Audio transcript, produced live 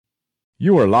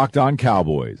You are Locked On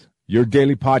Cowboys, your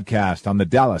daily podcast on the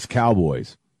Dallas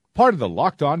Cowboys. Part of the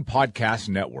Locked On Podcast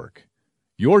Network.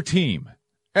 Your team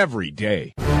every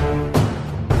day.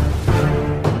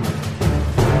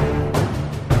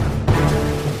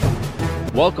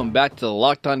 Welcome back to the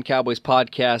Locked On Cowboys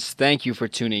podcast. Thank you for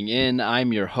tuning in.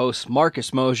 I'm your host,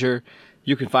 Marcus Mosher.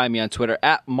 You can find me on Twitter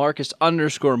at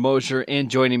Marcus_Mosher. And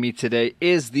joining me today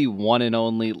is the one and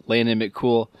only Landon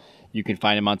McCool. You can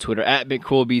find him on Twitter at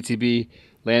McCoolBTB.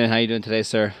 Landon, how you doing today,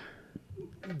 sir?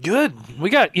 Good. We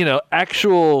got,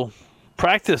 actual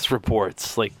practice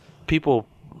reports, like people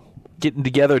getting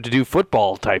together to do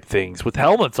football type things with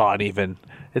helmets on even.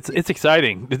 It's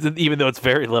exciting, even though it's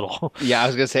very little. Yeah, I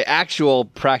was going to say actual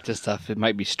practice stuff. It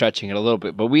might be stretching it a little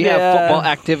bit, but we have football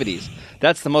activities.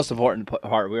 That's the most important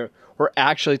part. We're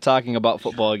actually talking about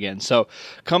football again. So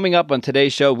coming up on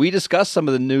today's show, we discussed some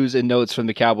of the news and notes from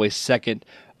the Cowboys' second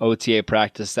OTA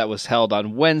practice that was held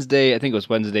on Wednesday. I think it was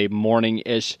Wednesday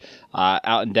morning-ish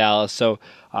out in Dallas. So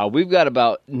we've got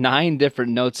about 9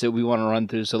 different notes that we want to run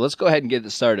through. So let's go ahead and get it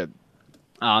started.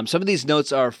 Some of these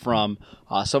notes are from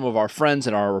some of our friends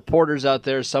and our reporters out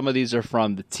there. Some of these are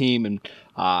from the team and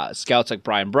scouts like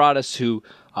Brian Broaddus, who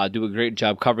do a great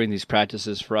job covering these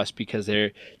practices for us because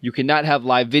you cannot have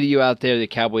live video out there. The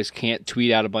Cowboys can't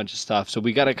tweet out a bunch of stuff. So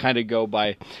we got to kind of go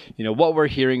by, what we're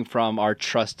hearing from our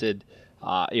trusted,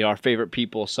 our favorite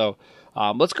people. So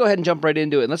let's go ahead and jump right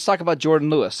into it. And let's talk about Jourdan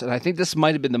Lewis. And I think this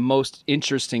might have been the most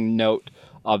interesting note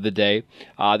of the day.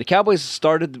 The Cowboys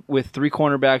started with 3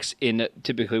 cornerbacks in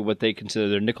typically what they consider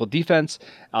their nickel defense,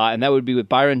 and that would be with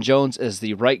Byron Jones as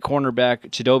the right cornerback,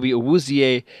 Chidobe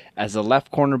Awuzie as the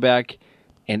left cornerback,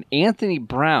 and Anthony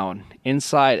Brown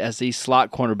inside as the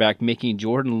slot cornerback, making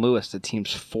Jourdan Lewis the team's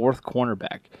 4th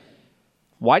cornerback.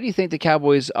 Why do you think the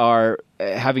Cowboys are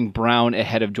having Brown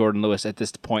ahead of Jourdan Lewis at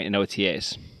this point in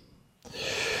OTAs?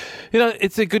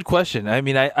 It's a good question. I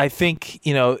mean, I think,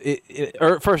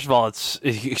 first of all, it's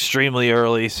extremely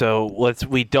early, so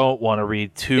we don't want to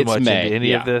read too much into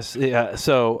any of this. Yeah.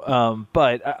 So,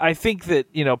 but I think that,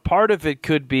 part of it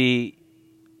could be,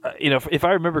 if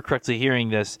I remember correctly hearing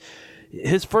this,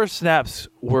 his first snaps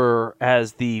were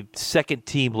as the second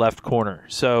team left corner.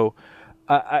 So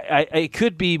it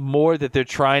could be more that they're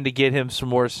trying to get him some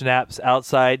more snaps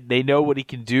outside. They know what he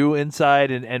can do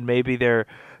inside, and maybe they're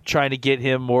trying to get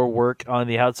him more work on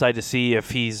the outside to see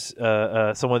if he's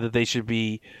someone that they should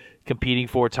be competing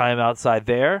for time outside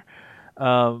there.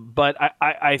 But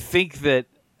I think that,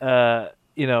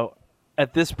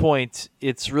 at this point,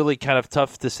 it's really kind of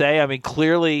tough to say. I mean,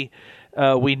 clearly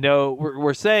we know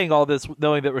we're saying all this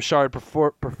knowing that Rashard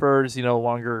prefers,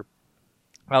 longer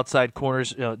outside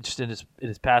corners, just in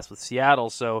his past with Seattle.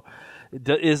 So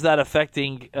is that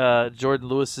affecting Jourdan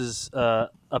Lewis's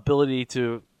ability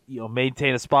to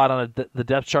maintain a spot on the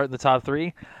depth chart in the top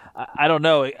 3? I don't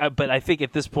know, but I think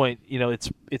at this point,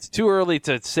 it's too early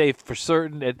to say for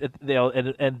certain.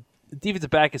 And defensive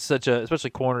back is especially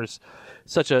corners,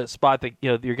 such a spot that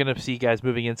you're going to see guys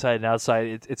moving inside and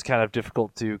outside. It's kind of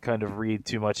difficult to kind of read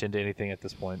too much into anything at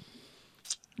this point.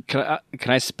 Can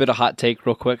I spit a hot take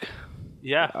real quick?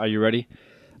 Yeah. Are you ready?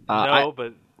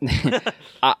 But.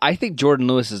 I think Jourdan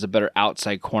Lewis is a better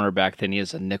outside cornerback than he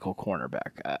is a nickel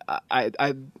cornerback.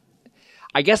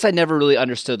 I guess I never really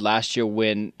understood last year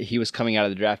when he was coming out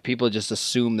of the draft. People just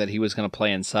assumed that he was going to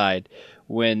play inside.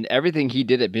 When everything he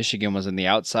did at Michigan was on the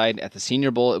outside, at the Senior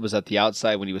Bowl it was at the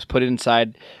outside. When he was put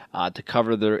inside to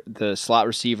cover the slot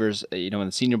receivers, in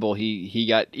the Senior Bowl he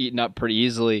got eaten up pretty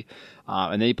easily,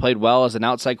 and then he played well as an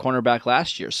outside cornerback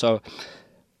last year. So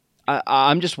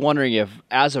I'm just wondering if,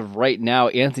 as of right now,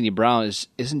 Anthony Brown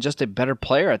isn't just a better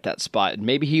player at that spot, and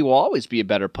maybe he will always be a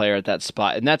better player at that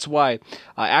spot. And that's why,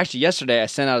 actually, yesterday I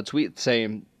sent out a tweet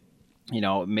saying,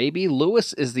 maybe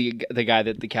Lewis is the guy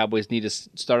that the Cowboys need to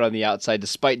start on the outside,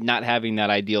 despite not having that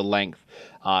ideal length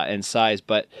and size.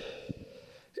 But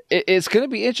it's going to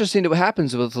be interesting to what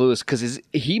happens with Lewis, because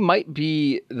he might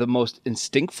be the most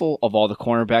instinctful of all the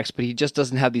cornerbacks, but he just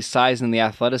doesn't have the size and the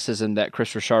athleticism that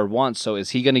Chris Richard wants. So is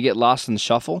he going to get lost in the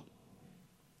shuffle?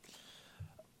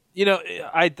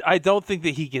 I don't think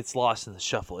that he gets lost in the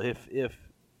shuffle.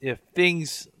 If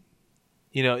things,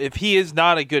 if he is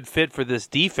not a good fit for this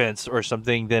defense or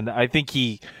something, then I think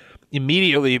he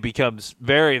immediately becomes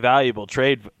very valuable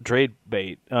trade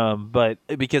bait. But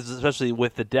because especially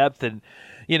with the depth and,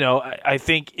 I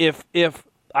think if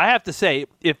I have to say,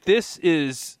 if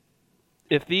these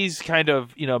kind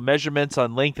of, measurements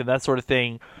on length and that sort of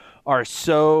thing are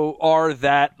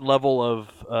that level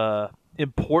of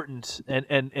important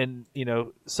and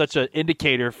such an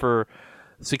indicator for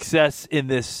success in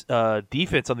this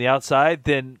defense on the outside,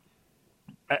 then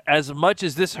as much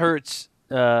as this hurts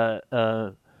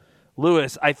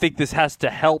Lewis, I think this has to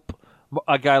help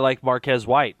a guy like Marquez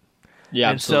White. Yeah,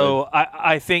 and absolutely. So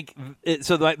I think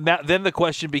then the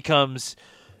question becomes,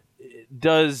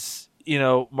 does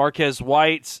Marquez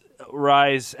White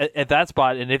rise at that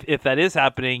spot, and if that is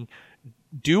happening,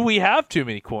 do we have too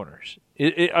many corners?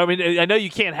 I mean, I know you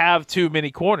can't have too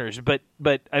many corners, but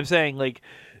I'm saying, like,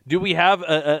 do we have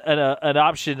an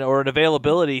option or an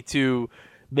availability to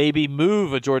maybe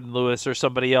move a Jordan Lewis or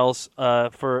somebody else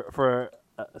for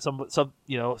some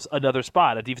another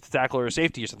spot, a defensive tackle or a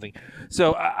safety or something?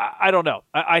 So I don't know.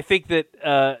 I think that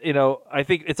I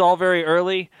think it's all very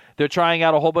early. They're trying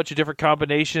out a whole bunch of different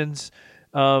combinations,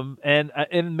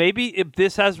 and maybe if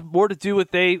this has more to do with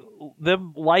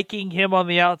them liking him on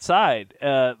the outside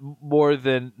more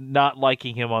than not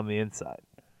liking him on the inside.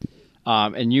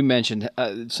 And you mentioned,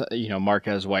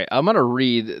 Marquez White. I'm going to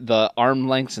read the arm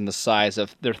lengths and the size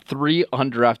of their 3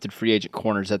 undrafted free agent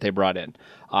corners that they brought in.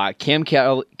 Cam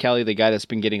Kelly, the guy that's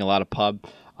been getting a lot of pub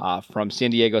from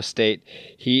San Diego State.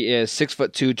 He is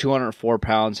 6'2", 204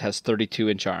 pounds, has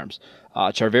 32-inch arms.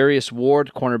 Charvarius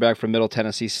Ward, cornerback from Middle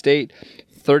Tennessee State,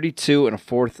 32 and a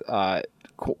fourth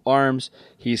arms.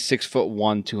 He's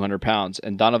 6'1", 200 pounds.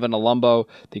 And Donovan Olumbo,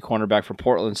 the cornerback from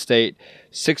Portland State,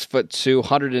 6'2",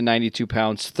 192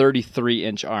 pounds,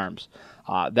 33-inch arms.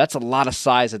 That's a lot of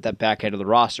size at that back end of the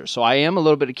roster. So I am a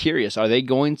little bit curious. Are they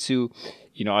going to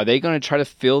try to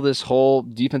fill this whole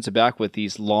defensive back with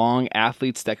these long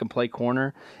athletes that can play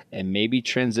corner and maybe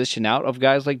transition out of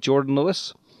guys like Jordan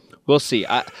Lewis? We'll see.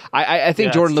 I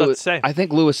think Jordan Lewis. I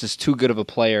think Lewis is too good of a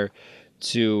player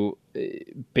to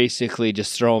basically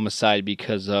just throw him aside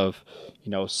because of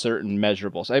certain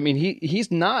measurables. I mean,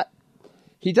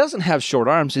 he doesn't have short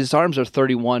arms. His arms are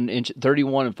 31 and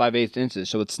 5/8 inches.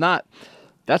 So that's not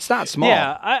small.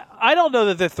 Yeah, I don't know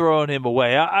that they're throwing him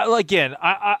away.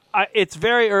 It's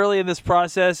very early in this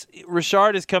process.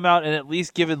 Richard has come out and at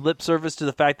least given lip service to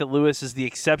the fact that Lewis is the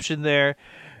exception there.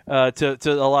 To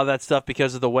a lot of that stuff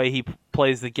because of the way he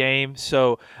plays the game.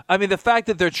 So, I mean, the fact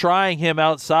that they're trying him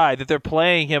outside, that they're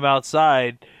playing him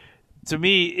outside, to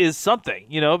me is something,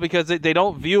 because they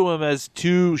don't view him as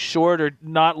too short or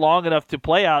not long enough to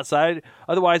play outside.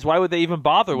 Otherwise, why would they even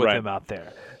bother with him out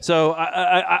there? So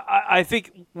I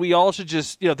think we all should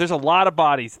just, there's a lot of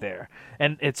bodies there,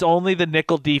 and it's only the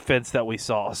nickel defense that we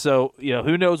saw. So,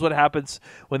 who knows what happens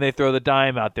when they throw the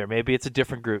dime out there? Maybe it's a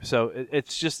different group. So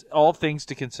it's just all things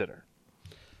to consider.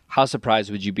 How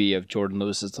surprised would you be if Jordan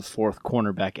Lewis is the fourth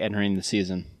cornerback entering the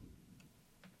season?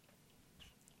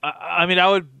 I mean,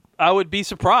 I would be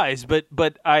surprised,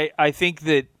 but I think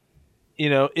that,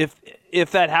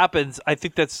 if that happens, I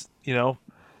think that's,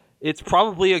 it's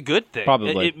probably a good thing.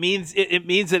 Probably. It means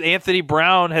that Anthony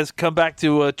Brown has come back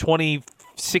to a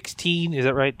 2016, is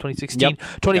that right? 2016? Yep.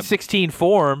 2016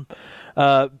 form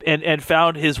and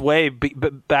found his way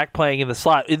back playing in the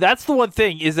slot. And that's the one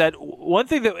thing that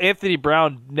Anthony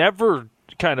Brown never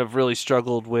kind of really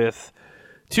struggled with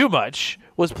too much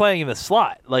was playing in the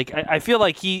slot. Like, I feel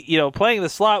like he, playing in the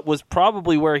slot was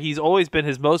probably where he's always been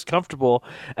his most comfortable,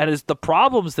 and is the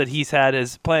problems that he's had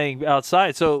is playing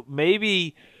outside. So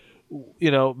maybe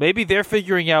they're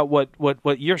figuring out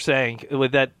what you're saying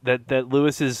with that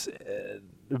Lewis is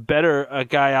better a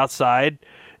guy outside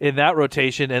in that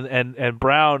rotation, and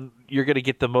Brown, you're going to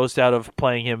get the most out of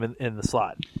playing him in the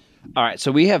slot. All right,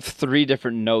 so we have 3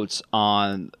 different notes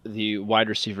on the wide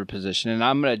receiver position, and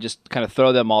I'm going to just kind of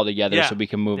throw them all together so we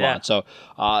can move on. So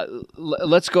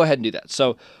let's go ahead and do that.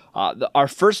 So our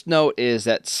first note is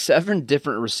that 7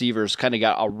 different receivers kind of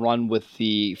got a run with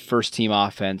the first team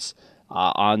offense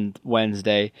on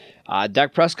Wednesday.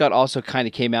 Dak Prescott also kind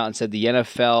of came out and said the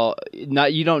NFL,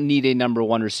 you don't need a number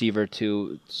 1 receiver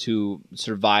to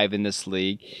survive in this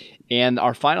league. And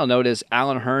our final note is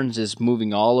Allen Hurns is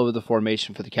moving all over the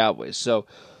formation for the Cowboys. So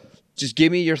just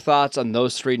give me your thoughts on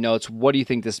those 3 notes. What do you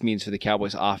think this means for the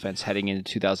Cowboys offense heading into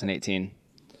 2018?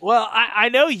 Well, I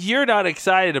know you're not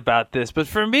excited about this, but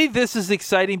for me, this is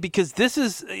exciting because this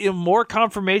is more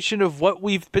confirmation of what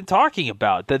we've been talking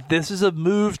about, that this is a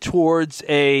move towards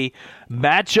a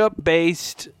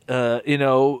matchup-based,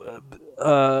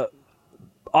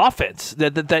 offense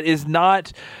that is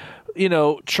not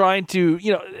trying to,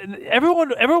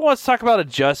 everyone wants to talk about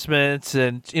adjustments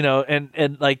and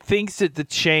like things that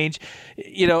change.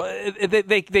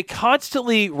 They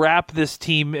constantly rap this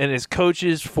team and its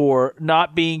coaches for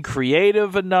not being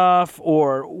creative enough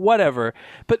or whatever.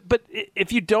 But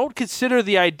if you don't consider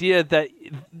the idea that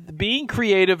being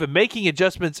creative and making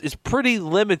adjustments is pretty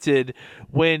limited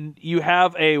when you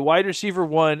have a wide receiver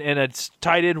 1 and a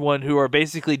tight end 1 who are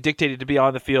basically dictated to be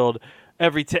on the field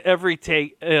every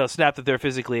take snap that they're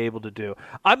physically able to do.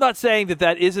 I'm not saying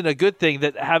that isn't a good thing,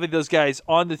 that having those guys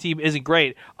on the team isn't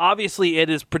great. Obviously, it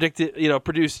has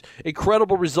produced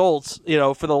incredible results,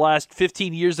 for the last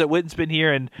 15 years that Witten's been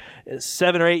here, and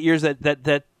 7 or 8 years that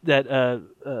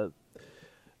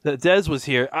Dez was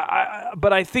here.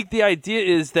 But I think the idea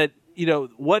is that,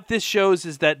 what this shows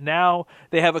is that now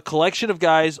they have a collection of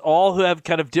guys, all who have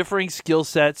kind of differing skill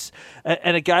sets,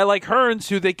 and a guy like Hearns,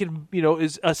 who they can,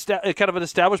 is kind of an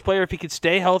established player. If he can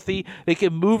stay healthy, they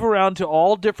can move around to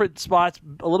all different spots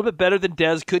a little bit better than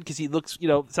Dez could, because he looks,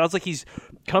 sounds like he's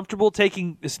comfortable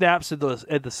taking snaps at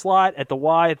the slot, at the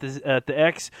Y, at the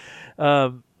X.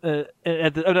 Not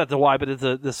the Y, but at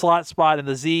the slot spot, and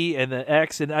the Z and the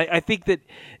X. And I think that,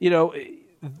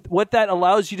 what that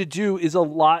allows you to do is a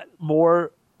lot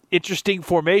more interesting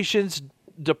formations,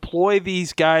 deploy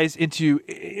these guys into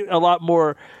a lot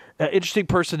more interesting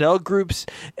personnel groups.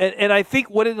 And I think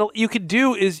what you can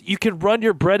do is you can run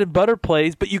your bread and butter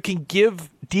plays, but you can give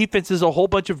defenses a whole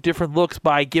bunch of different looks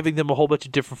by giving them a whole bunch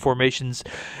of different formations.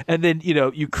 And then,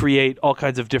 you create all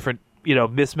kinds of different,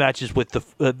 mismatches with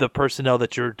the personnel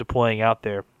that you're deploying out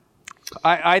there.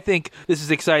 I think this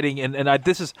is exciting, and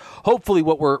this is hopefully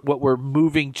what we're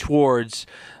moving towards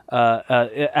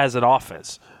as an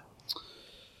offense.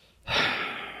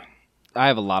 I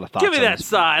have a lot of thoughts. Give me that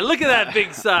sigh. Look at that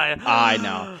big sigh. I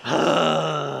know.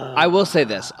 I will say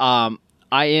this.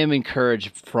 I am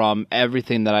encouraged from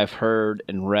everything that I've heard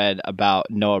and read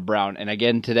about Noah Brown. And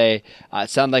again today, it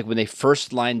sounded like when they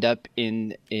first lined up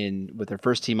in with their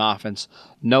first team offense,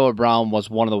 Noah Brown was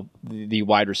one of the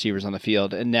wide receivers on the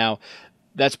field. And now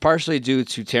that's partially due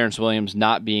to Terrence Williams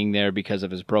not being there because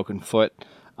of his broken foot.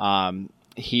 Noah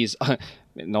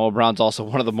Brown's also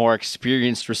one of the more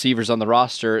experienced receivers on the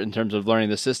roster in terms of learning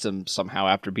the system somehow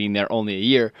after being there only a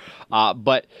year.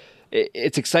 But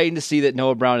it's exciting to see that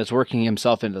Noah Brown is working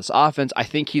himself into this offense. I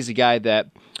think he's a guy that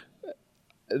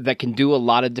can do a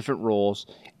lot of different roles.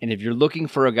 And if you're looking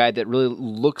for a guy that really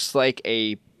looks like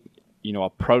a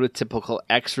prototypical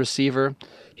X receiver,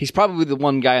 he's probably the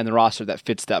one guy on the roster that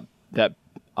fits that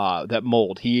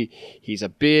mold. He's a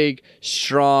big,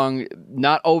 strong,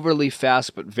 not overly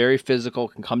fast, but very physical,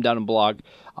 can come down and block.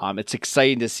 It's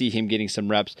exciting to see him getting some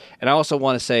reps. And I also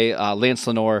want to say Lance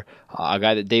Lenoir, a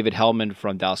guy that David Hellman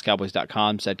from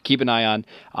DallasCowboys.com said, keep an eye on.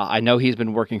 I know he's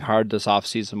been working hard this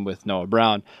offseason with Noah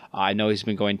Brown. I know he's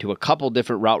been going to a couple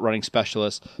different route running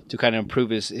specialists to kind of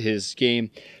improve his game.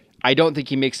 I don't think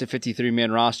he makes the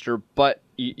 53-man roster, but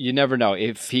you never know.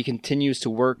 If he continues to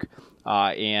work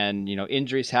and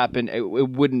injuries happen, it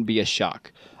wouldn't be a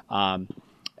shock.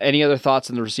 Any other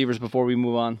thoughts on the receivers before we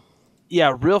move on?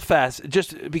 Yeah, real fast.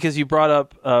 Just because you brought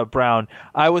up Brown,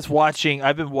 I've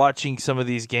been watching some of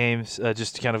these games,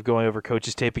 just kind of going over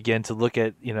coaches' tape again to look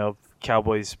at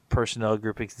Cowboys personnel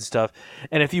groupings and stuff.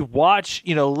 And if you watch,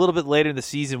 a little bit later in the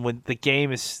season when the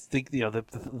game is,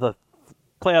 the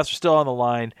playoffs are still on the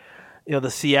line. The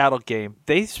Seattle game,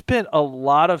 they spent a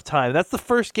lot of time. That's the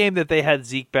first game that they had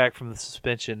Zeke back from the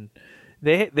suspension.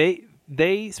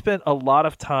 They spent a lot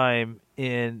of time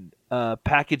in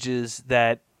packages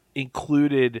that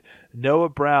included Noah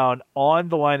Brown on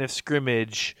the line of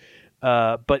scrimmage,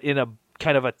 but in a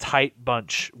kind of a tight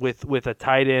bunch with a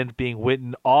tight end being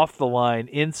Witten off the line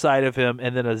inside of him,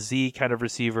 and then a Z kind of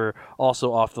receiver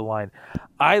also off the line.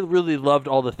 I really loved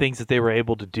all the things that they were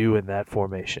able to do in that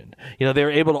formation. They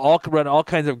were able to run all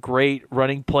kinds of great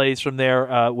running plays from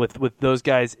there with those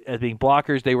guys as being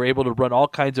blockers. They were able to run all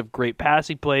kinds of great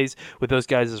passing plays with those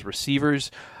guys as receivers.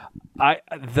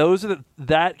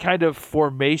 That kind of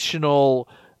formational,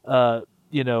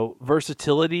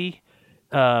 versatility.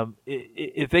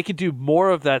 If they could do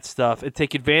more of that stuff and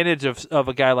take advantage of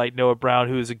a guy like Noah Brown,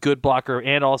 who is a good blocker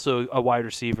and also a wide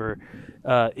receiver,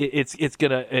 it's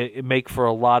gonna make for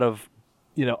a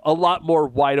lot more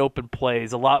wide open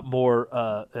plays, a lot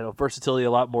more versatility,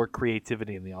 a lot more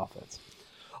creativity in the offense.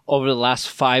 Over the last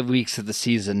 5 weeks of the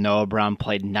season, Noah Brown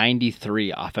played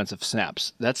 93 offensive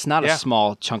snaps. That's not a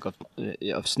small chunk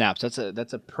of snaps.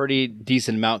 That's a pretty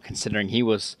decent amount considering he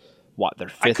was their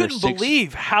fifth or sixth. I couldn't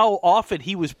believe how often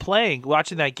he was playing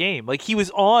watching that game. Like he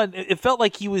was on. It felt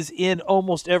like he was in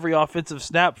almost every offensive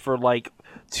snap for like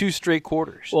 2 straight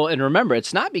quarters. Well, and remember,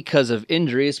 it's not because of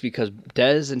injuries, because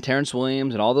Dez and Terrence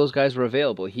Williams and all those guys were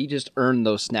available. He just earned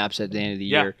those snaps at the end of the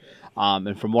year.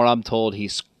 And from what I'm told,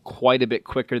 he's quite a bit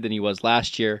quicker than he was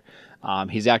last year.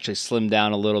 He's actually slimmed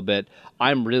down a little bit.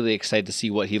 I'm really excited to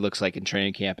see what he looks like in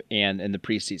training camp and in the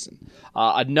preseason.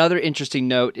 Another interesting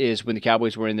note is when the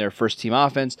Cowboys were in their first-team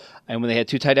offense and when they had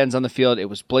 2 tight ends on the field, it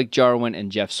was Blake Jarwin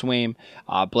and Jeff Swaim.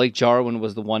 Blake Jarwin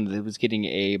was the one that was getting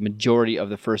a majority of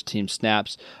the first-team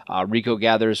snaps. Rico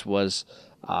Gathers was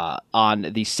on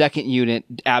the second unit,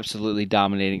 absolutely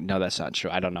dominating. No, that's not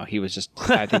true. I don't know. He was just,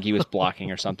 I think he was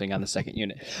blocking or something on the second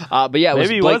unit. But yeah,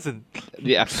 maybe he wasn't.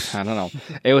 Yeah, I don't know.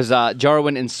 It was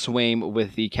Jarwin and Swaim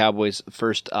with the Cowboys'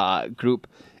 first group.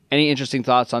 Any interesting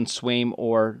thoughts on Swaim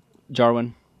or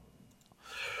Jarwin?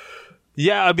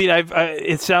 Yeah, I mean,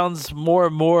 it sounds more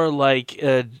and more like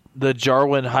the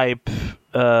Jarwin hype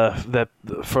that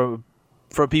from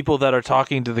people that are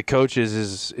talking to the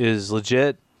coaches is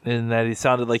legit. And that he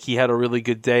sounded like he had a really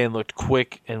good day and looked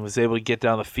quick and was able to get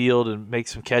down the field and make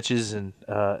some catches and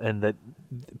that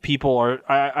people are.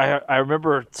 I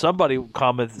remember somebody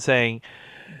commented saying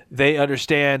they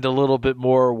understand a little bit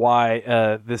more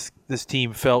why this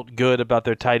team felt good about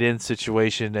their tight end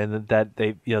situation and that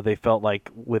they felt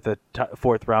like with a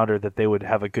fourth rounder that they would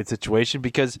have a good situation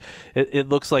because it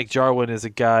looks like Jarwin is a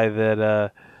guy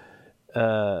that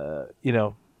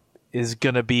is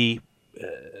going to be.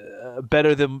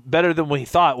 Better than we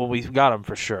thought when we got him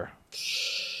for sure.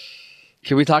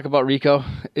 Can we talk about Rico?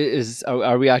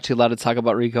 Are we actually allowed to talk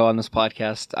about Rico on this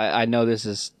podcast? I know this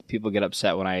is people get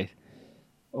upset when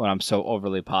I'm so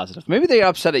overly positive. Maybe they get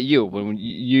upset at you when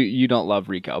you don't love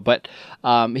Rico, but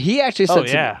he actually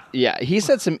said he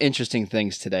said some interesting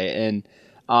things today, and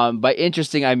by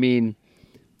interesting I mean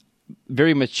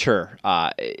very mature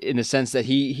in the sense that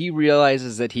he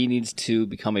realizes that he needs to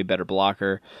become a better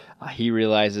blocker. He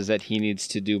realizes that he needs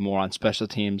to do more on special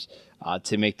teams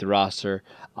to make the roster.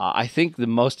 I think the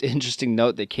most interesting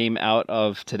note that came out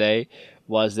of today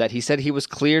was that he said he was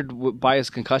cleared by his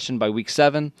concussion by week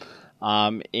 7.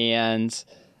 It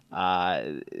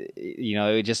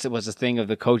was a thing of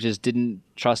the coaches didn't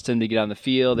trust him to get on the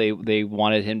field. They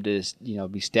wanted him to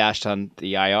be stashed on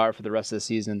the IR for the rest of the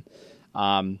season.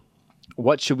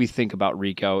 What should we think about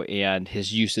Rico and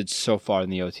his usage so far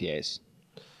in the OTAs?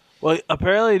 Well,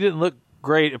 apparently he didn't look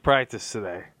great at practice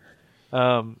today.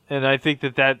 And I think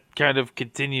that kind of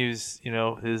continues,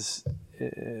 his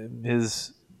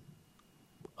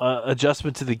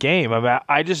adjustment to the game. I mean,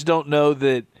 I just don't know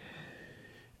that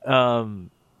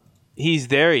he's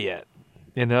there yet,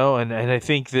 and I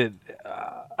think that,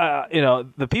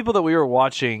 the people that we were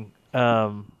watching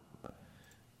the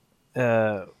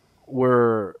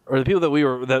people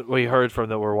that we heard from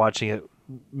that were watching it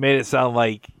made it sound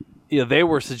like they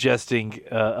were suggesting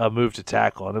a move to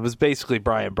tackle, and it was basically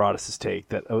Brian Broaddus' take.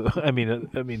 That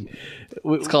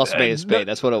it's called spade a spade.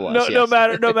 That's what it was. No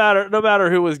matter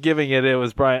who was giving it, it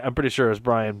was Brian. I'm pretty sure it was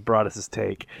Brian Broaddus'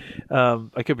 take.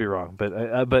 I could be wrong,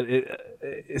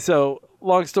 so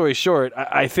long story short,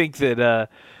 I think that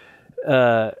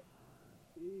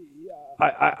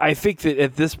I think that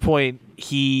at this point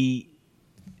he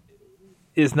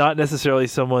is not necessarily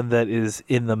someone that is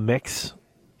in the mix,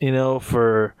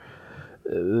 for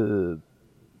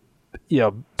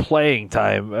playing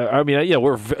time. I mean,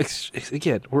 we're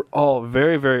all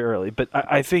very, very early, but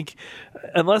I think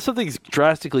unless something's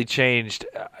drastically changed,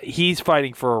 he's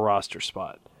fighting for a roster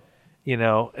spot. And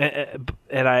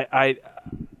I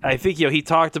think he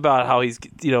talked about how he's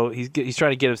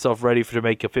trying to get himself ready to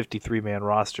make a 53-man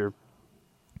roster.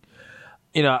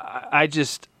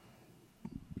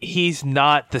 He's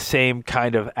not the same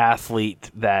kind of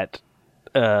athlete that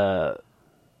some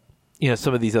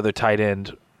of these other tight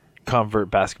end convert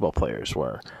basketball players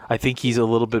were. I think he's a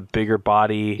little bit bigger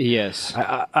body. Yes.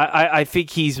 I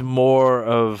think he's more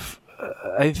of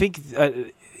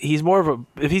he's more of a,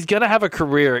 if he's going to have a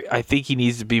career, I think he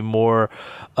needs to be more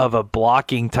of a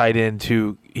blocking tight end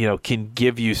who, can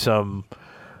give you some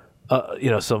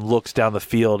some looks down the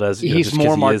field as he's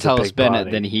more Martellus Bennett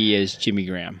than he is Jimmy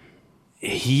Graham.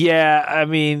 Yeah, I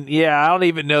mean, I don't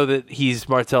even know that he's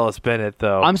Martellus Bennett,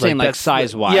 though. I'm saying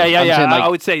size-wise. Yeah. I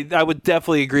would say I would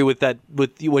definitely agree with that,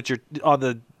 with what you're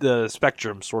on the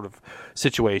spectrum sort of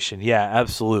situation. Yeah,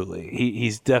 absolutely.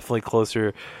 He's definitely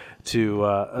closer to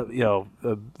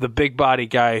the big body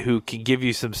guy who can give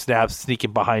you some snaps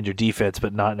sneaking behind your defense,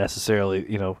 but not necessarily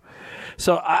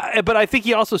So, but I think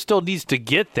he also still needs to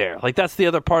get there. Like that's the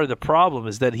other part of the problem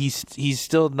is that he's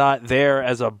still not there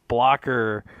as a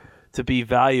blocker to be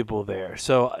valuable there.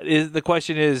 So the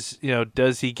question is,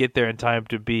 does he get there in time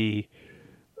to be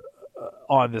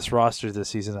on this roster this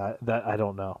season? I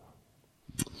don't know.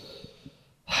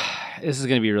 This is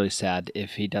going to be really sad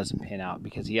if he doesn't pan out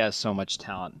because he has so much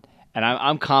talent. And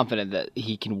I'm confident that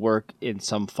he can work in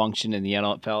some function in the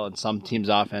NFL and some team's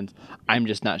offense. I'm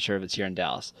just not sure if it's here in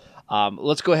Dallas.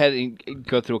 Let's go ahead and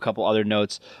go through a couple other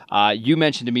notes. You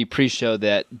mentioned to me pre-show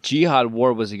that Jihad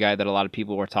Ward was a guy that a lot of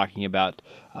people were talking about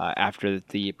after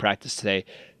the practice today.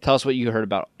 Tell us what you heard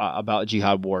about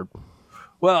Jihad Ward.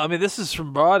 Well, I mean, this is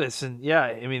from Broadus, and yeah,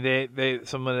 I mean,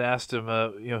 someone asked him,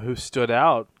 who stood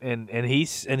out, and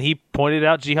he pointed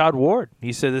out Jihad Ward.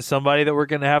 He said there's somebody that we're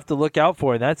going to have to look out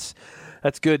for, and that's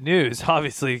good news,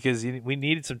 obviously, because we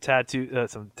needed some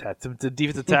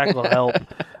defensive tackle help.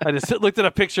 I just looked at a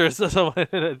picture of someone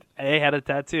that had a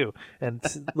tattoo, and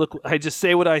look, I just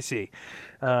say what I see.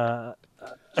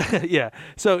 Yeah.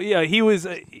 So yeah, he was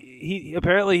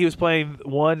playing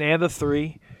 1 and the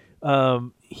 3.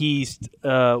 He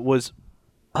was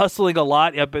hustling a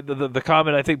lot. The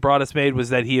comment I think Broadus made was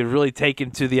that he had really taken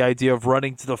to the idea of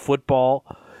running to the football,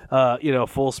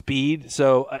 full speed.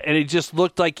 So, and it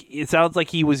sounds like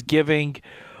he was giving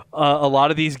a lot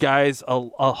of these guys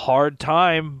a hard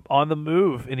time on the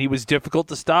move, and he was difficult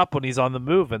to stop when he's on the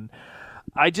move. And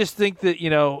I just think that,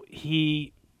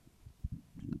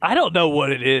 I don't know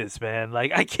what it is, man.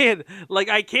 I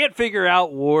can't figure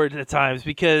out Ward at times,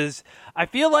 because I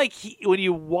feel like when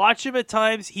you watch him at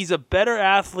times, he's a better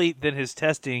athlete than his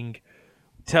testing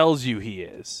tells you he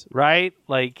is, right?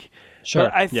 Sure.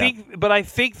 But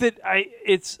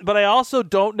I also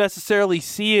don't necessarily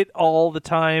see it all the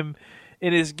time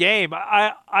in his game.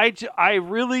 I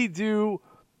really do.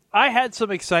 I had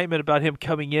some excitement about him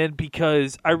coming in,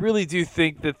 because I really do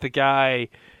think that the guy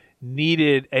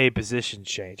needed a position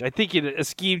change. I think a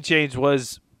scheme change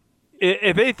was,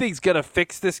 if anything's going to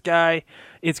fix this guy,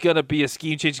 it's going to be a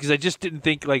scheme change, because I just didn't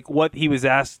think what he was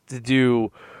asked to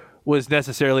do was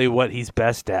necessarily what he's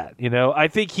best at. I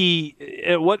think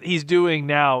what he's doing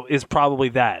now is probably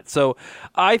that. So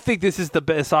I think this is the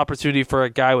best opportunity for a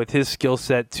guy with his skill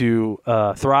set to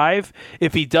thrive.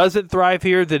 If he doesn't thrive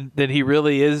here, then he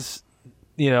really is,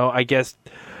 I guess,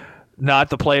 not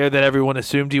the player that everyone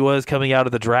assumed he was coming out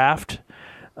of the draft.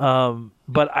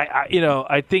 But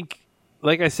I think,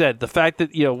 like I said, the fact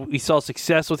that, we saw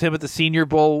success with him at the Senior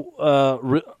Bowl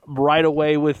right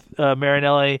away with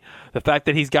Marinelli, the fact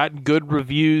that he's gotten good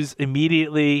reviews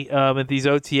immediately at these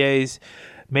OTAs,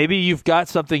 maybe you've got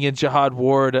something in Jihad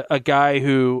Ward, a guy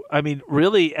who, I mean,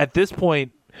 really at this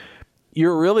point,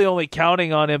 you're really only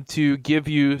counting on him to give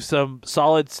you some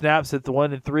solid snaps at the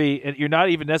 1 and 3, and you're not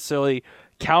even necessarily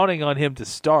counting on him to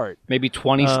start. Maybe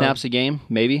 20 snaps a game,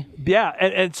 maybe. Yeah,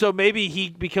 and so maybe he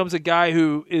becomes a guy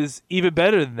who is even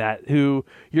better than that, who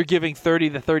you're giving 30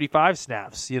 to 35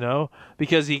 snaps,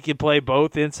 because he can play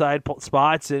both inside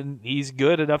spots, and he's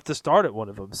good enough to start at one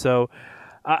of them. So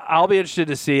I'll be interested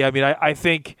to see. I mean, I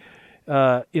think,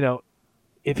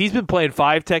 if he's been playing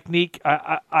 5 technique,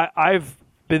 I've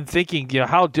been thinking,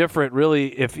 how different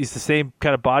really, if he's the same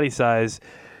kind of body size,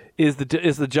 is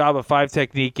the job of 5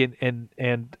 technique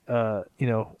and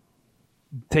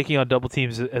taking on double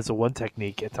teams as a 1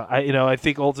 technique. I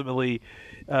think ultimately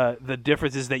the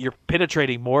difference is that you're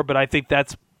penetrating more, but I think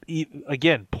that's,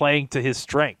 again, playing to his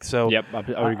strength. So yep, I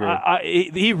would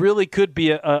agree. He really could be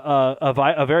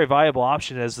a very viable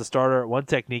option as the starter at 1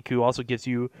 technique, who also gives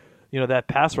you that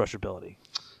pass rush ability.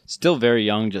 Still very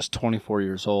young, just 24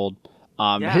 years old.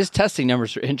 His testing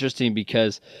numbers are interesting,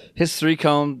 because his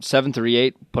 3-cone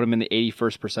 7.38 put him in the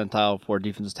 81st percentile for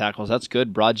defensive tackles. That's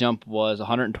good. Broad jump was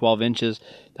 112 inches.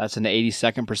 That's in the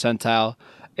 82nd percentile.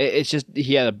 It's just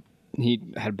he had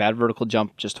a bad vertical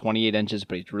jump, just 28 inches,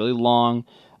 but he's really long.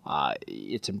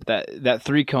 It's that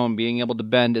 3-cone being able to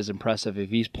bend is impressive. If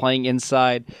he's playing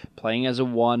inside, playing as a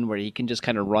 1, where he can just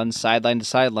kind of run sideline to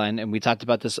sideline, and we talked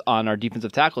about this on our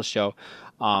defensive tackle show,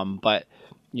 but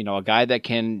a guy that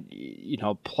can,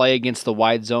 play against the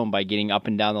wide zone by getting up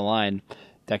and down the line,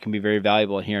 that can be very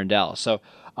valuable here in Dallas. So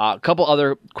a couple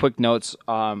other quick notes.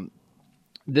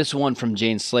 This one from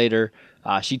Jane Slater.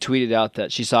 She tweeted out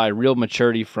that she saw a real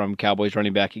maturity from Cowboys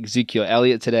running back Ezekiel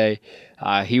Elliott today.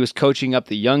 He was coaching up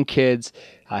the young kids.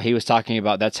 He was talking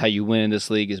about that's how you win in this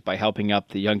league, is by helping up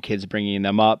the young kids, bringing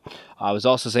them up. I was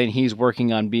also saying he's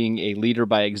working on being a leader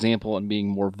by example and being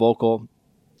more vocal.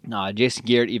 Jason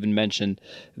Garrett even mentioned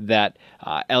that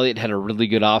Elliott had a really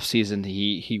good offseason.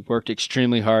 He worked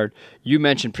extremely hard. You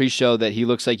mentioned pre-show that he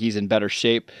looks like he's in better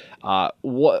shape.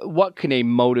 What can a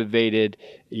motivated,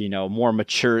 more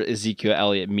mature Ezekiel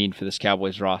Elliott mean for this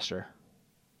Cowboys roster?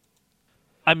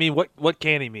 I mean, what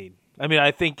can he mean? I mean,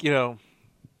 I think, you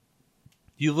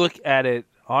look at it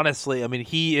honestly. I mean,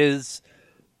 he is,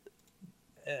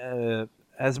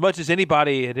 as much as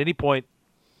anybody at any point,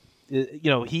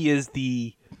 he is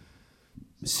the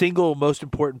single most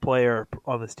important player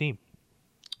on this team.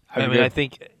 I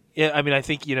think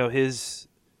his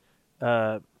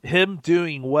him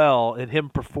doing well and him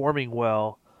performing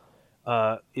well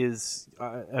is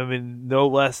no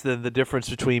less than the difference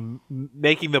between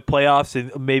making the playoffs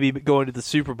and maybe going to the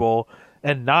Super Bowl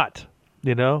and not,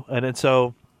 and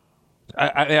so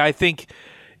I think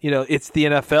it's the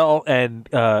NFL, and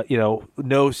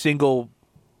no single,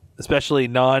 especially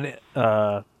non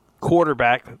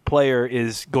quarterback player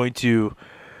is going to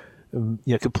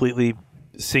completely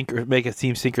make a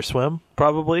team sink or swim,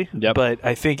 probably. Yep. But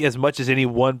I think as much as any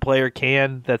one player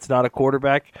can that's not a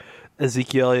quarterback,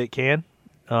 Ezekiel Elliott can.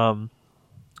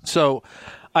 So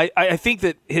I think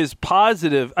that his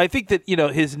positive, I think that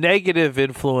his negative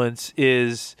influence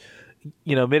is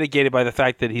mitigated by the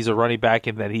fact that he's a running back,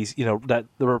 and that he's that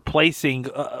the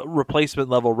replacement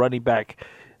level running back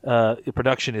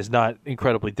production is not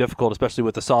incredibly difficult, especially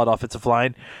with the solid offensive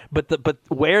line. But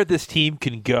where this team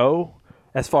can go,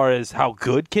 as far as how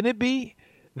good can it be,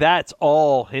 that's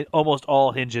almost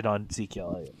all hinging on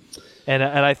Ezekiel Elliott. And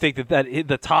I think that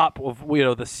the top of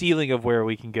the ceiling of where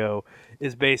we can go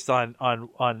is based on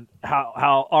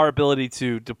how our ability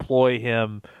to deploy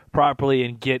him properly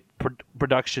and get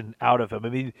production out of him. I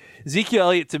mean, Ezekiel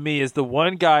Elliott to me is the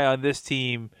one guy on this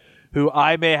team who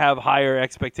I may have higher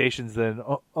expectations than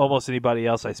almost anybody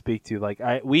else I speak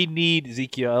to. We need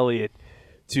Ezekiel Elliott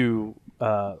to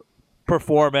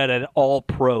perform at an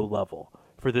all-pro level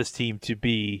for this team to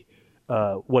be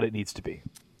what it needs to be.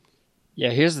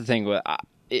 Yeah, here's the thing.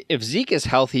 If Zeke is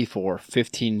healthy for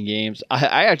 15 games,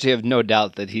 I actually have no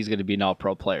doubt that he's going to be an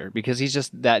all-pro player because he's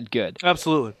just that good.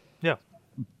 Absolutely, yeah.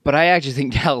 But I actually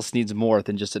think Dallas needs more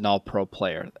than just an all-pro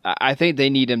player. I think they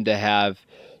need him to have,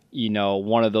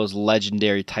 one of those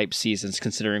legendary type seasons,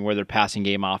 considering where their passing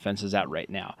game offense is at right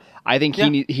now. I think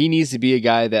he needs to be a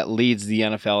guy that leads the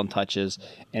NFL in touches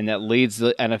and that leads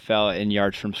the NFL in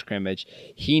yards from scrimmage.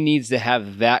 He needs to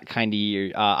have that kind of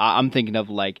year. I'm thinking of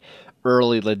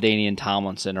early LaDainian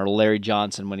Tomlinson or Larry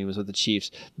Johnson when he was with the Chiefs.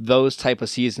 Those type of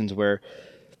seasons where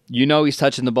he's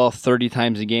touching the ball 30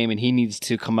 times a game, and he needs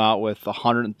to come out with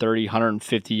 130,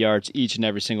 150 yards each and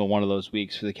every single one of those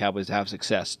weeks for the Cowboys to have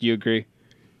success. Do you agree?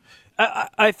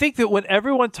 I think that when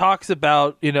everyone talks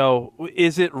about,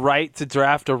 is it right to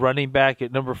draft a running back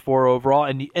at number 4 overall,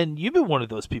 and you've been one of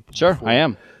those people. Sure, before. I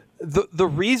am. The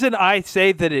reason I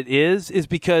say that it is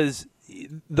because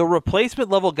the replacement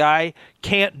level guy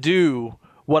can't do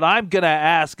what I'm going to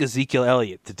ask Ezekiel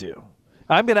Elliott to do.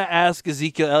 I'm going to ask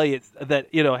Ezekiel Elliott that,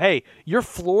 hey, your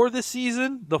floor this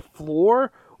season,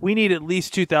 we need at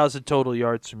least 2,000 total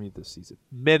yards from you this season,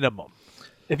 minimum.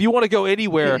 If you want to go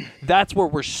anywhere, that's where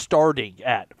we're starting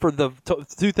at for the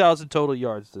 2,000 total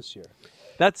yards this year.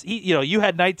 That's you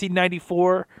had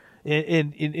 1994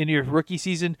 in your rookie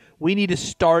season. We need to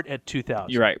start at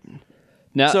 2,000. You're right.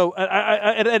 Now, so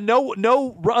and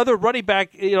no other running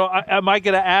back. Am I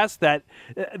going to ask that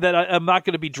I'm not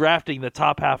going to be drafting the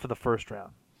top half of the first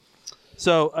round?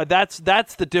 So that's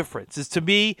the difference. Is to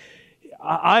me,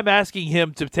 I'm asking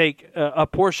him to take a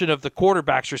portion of the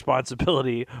quarterback's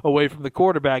responsibility away from the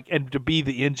quarterback and to be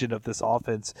the engine of this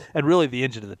offense and really the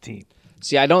engine of the team.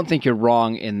 See, I don't think you're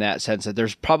wrong in that sense that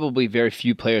there's probably very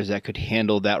few players that could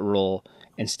handle that role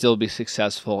and still be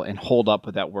successful and hold up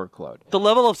with that workload. The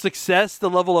level of success, the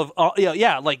level of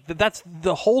that's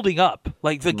the holding up.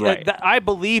 Right. I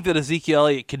believe that Ezekiel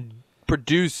Elliott can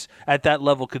produce at that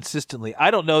level consistently.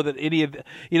 I don't know that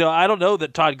I don't know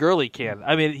that Todd Gurley can.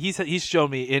 I mean, he's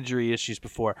shown me injury issues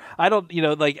before. I don't,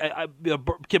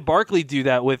 can Barkley do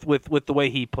that with the way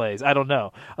he plays? I don't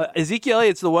know. Ezekiel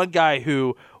Elliott's the one guy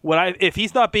who, if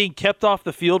he's not being kept off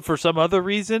the field for some other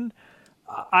reason,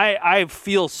 I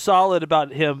feel solid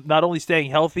about him not only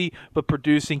staying healthy but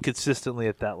producing consistently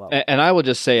at that level. And I will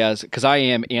just say, because I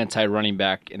am anti-running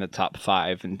back in the top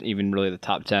 5 and even really the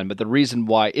top 10, but the reason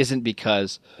why isn't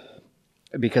because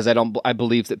I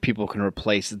believe that people can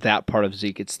replace that part of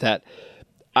Zeke. It's that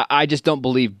I just don't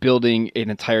believe building an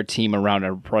entire team around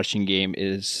a rushing game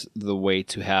is the way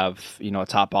to have a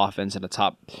top offense and a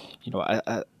top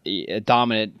a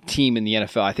dominant team in the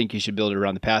NFL. I think you should build it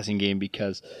around the passing game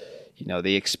because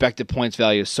the expected points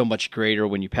value is so much greater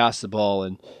when you pass the ball,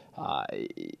 and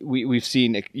we've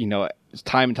seen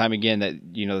time and time again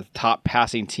that the top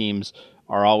passing teams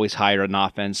are always higher in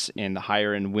offense and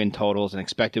higher in win totals and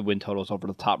expected win totals over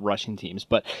the top rushing teams.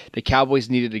 But the Cowboys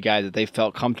needed a guy that they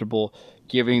felt comfortable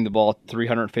giving the ball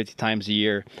 350 times a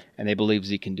year, and they believe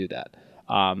Zeke can do that.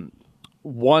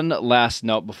 One last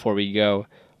note before we go,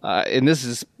 and this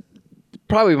is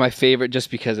probably my favorite just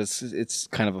because it's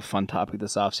kind of a fun topic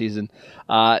this offseason.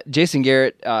 Jason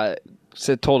Garrett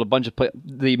told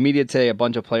the media today a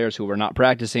bunch of players who were not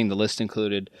practicing. The list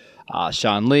included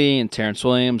Sean Lee and Terrence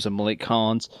Williams and Malik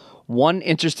Collins. One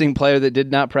interesting player that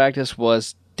did not practice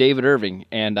was David Irving,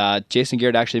 and Jason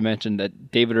Garrett actually mentioned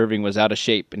that David Irving was out of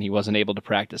shape and he wasn't able to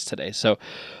practice today. So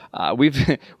we've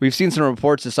seen some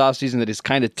reports this offseason that he's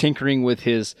kind of tinkering with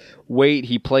his weight.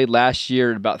 He played last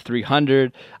year at about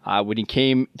 300. When he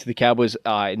came to the Cowboys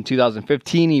in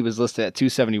 2015, he was listed at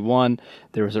 271.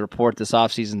 There was a report this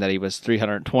offseason that he was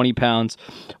 320 pounds.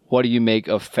 What do you make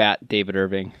of fat David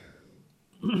Irving?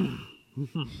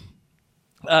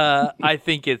 I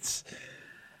think it's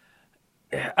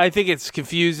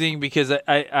confusing because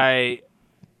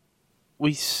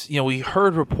we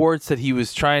heard reports that he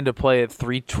was trying to play at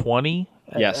 320.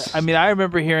 Yes. I mean, I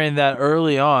remember hearing that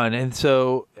early on, and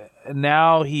so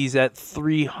now he's at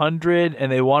 300,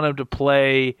 and they want him to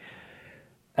play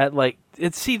at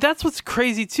that's what's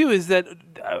crazy too, is that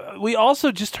we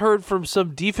also just heard from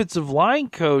some defensive line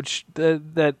coach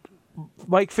that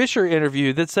Mike Fisher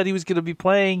interviewed that said he was going to be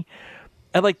playing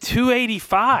at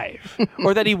 285,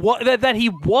 or that he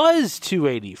was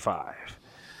 285.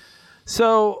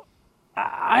 So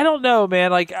I don't know,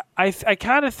 man. I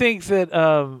kind of think that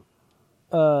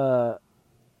I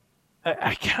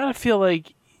kind of feel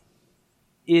like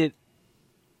it's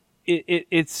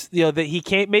that he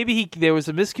can't. Maybe there was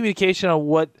a miscommunication on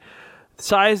what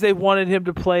size they wanted him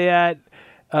to play at,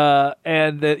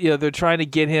 and that they're trying to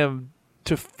get him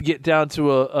to get down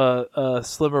to a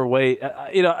slimmer weight.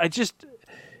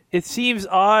 It seems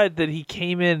odd that he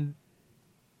came in.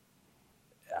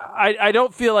 I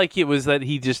don't feel like it was that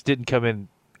he just didn't come in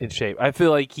shape. I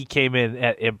feel like he came in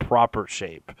at improper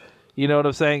shape. You know what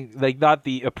I'm saying? Not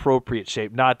the appropriate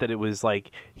shape. Not that it was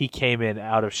he came in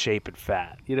out of shape and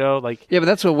fat. Yeah, but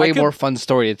that's a way more fun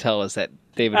story to tell is that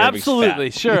David Irving's fat.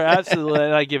 Absolutely, sure, absolutely.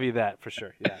 And I give you that for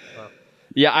sure. Yeah.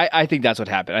 Yeah, I think that's what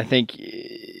happened. I think,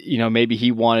 maybe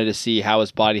he wanted to see how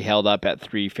his body held up at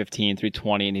 315,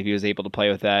 320, and if he was able to play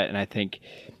with that. And I think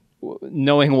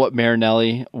knowing what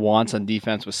Marinelli wants on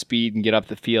defense with speed and get up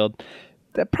the field,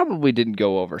 that probably didn't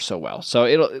go over so well. So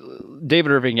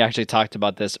David Irving actually talked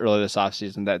about this earlier this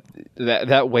offseason,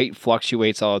 that weight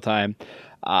fluctuates all the time.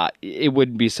 It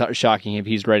wouldn't be shocking if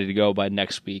he's ready to go by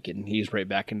next week and he's right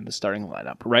back into the starting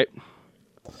lineup, right?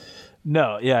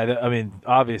 No, yeah, I mean,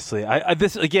 obviously,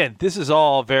 this is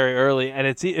all very early, and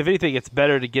if anything, it's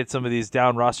better to get some of these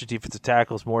down roster defensive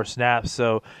tackles more snaps.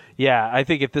 So, yeah, I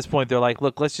think at this point they're like,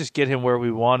 look, let's just get him where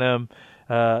we want him,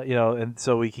 and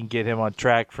so we can get him on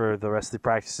track for the rest of the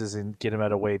practices and get him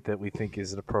at a weight that we think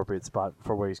is an appropriate spot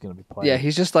for where he's going to be playing. Yeah,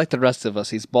 he's just like the rest of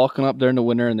us. He's bulking up during the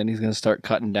winter, and then he's going to start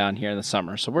cutting down here in the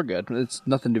summer. So we're good. It's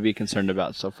nothing to be concerned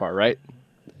about so far, right?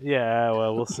 Yeah,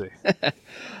 well, we'll see.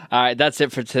 All right, that's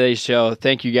it for today's show.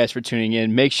 Thank you guys for tuning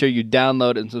in. Make sure you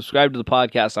download and subscribe to the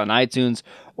podcast on iTunes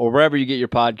or wherever you get your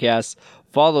podcasts.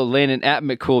 Follow Landon at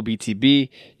McCoolBTB.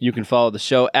 You can follow the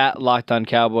show at Locked On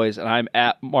Cowboys, and I'm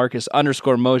at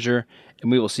Marcus_Mosher,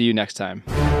 and we will see you next time.